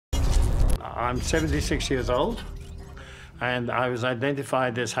I'm 76 years old, and I was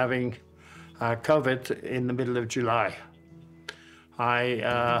identified as having COVID in the middle of July.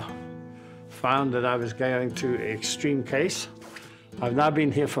 I found that I was going to extreme case. I've now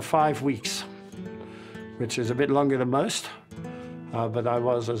been here for 5 weeks, which is a bit longer than most, but I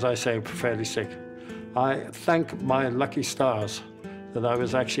was, as I say, fairly sick. I thank my lucky stars that I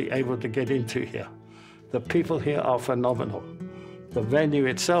was actually able to get into here. The people here are phenomenal. The venue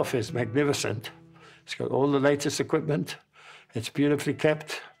itself is magnificent. It's got all the latest equipment. It's beautifully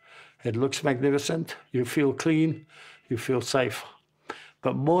kept. It looks magnificent. You feel clean. You feel safe.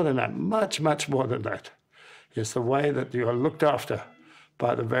 But more than that, much, much more than that, is the way that you are looked after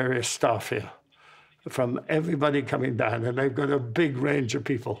by the various staff here. From everybody coming down, and they've got a big range of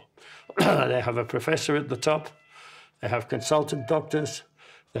people. They have a professor at the top. They have consultant doctors.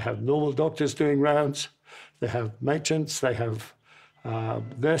 They have normal doctors doing rounds. They have matrons. They have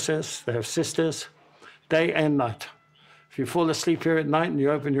nurses. They have sisters, day and night. If you fall asleep here at night and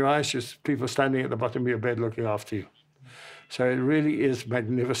you open your eyes, there's people standing at the bottom of your bed looking after you. So it really is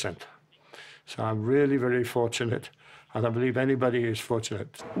magnificent. So I'm really, very fortunate, and I believe anybody is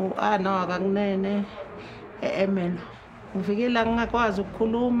fortunate.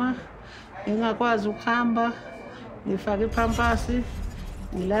 Ngingakwazi ukuhamba, ngifake ipampasi,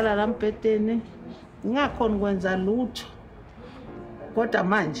 ngilala la mbhedeni, ngingakhona ukwenza lutho. Kodwa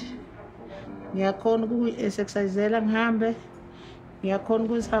manje ngiyakhona uku-exercisela ngihambe, ngiyakhona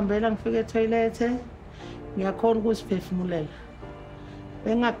ukuzihambela ngifike etoilet, ngiyakhona ukuziphefumulela.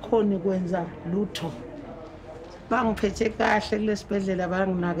 Bengakhona ukwenza lutho. Bangiphethe kahle kulesibhedlela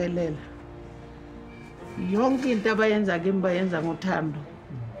banginakelela. Yonke into abayenza kimi bayenza ngothando.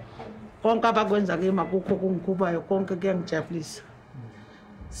 Konke abakwenza kimi akukho kungikhubayo, konke kuyangijabulisa.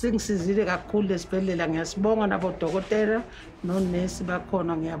 Singisizile kakhulu lesibhedlela, ngiyasibonga nabodokotela nonesi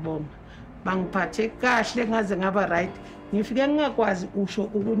bakhona, ngiyabonga. Bangiphathe kahle ngaze ngaba right. Ngifike ngingakwazi usho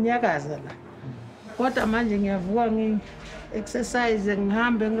ukunyakaza la. Kodwa manje ngiyavuka ngi-exercise,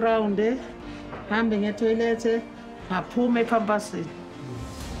 ngihambe ngiround, ngihambe nge-toilet, ngaphuma epampasini.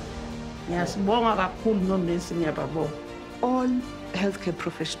 Ngiyasibonga kakhulu nonesi, ngiyababonga. All healthcare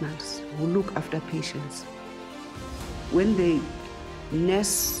professionals who look after patients, when they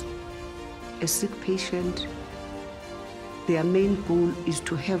nurse a sick patient, their main goal is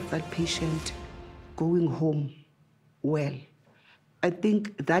to have that patient going home well. I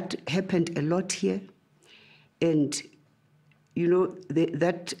think that happened a lot here, and you know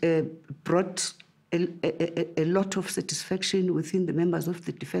that brought a lot of satisfaction within the members of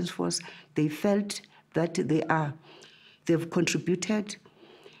the Defence Force. They felt that they've contributed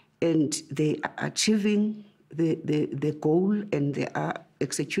and they are achieving the goal, and they are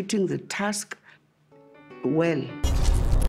executing the task well.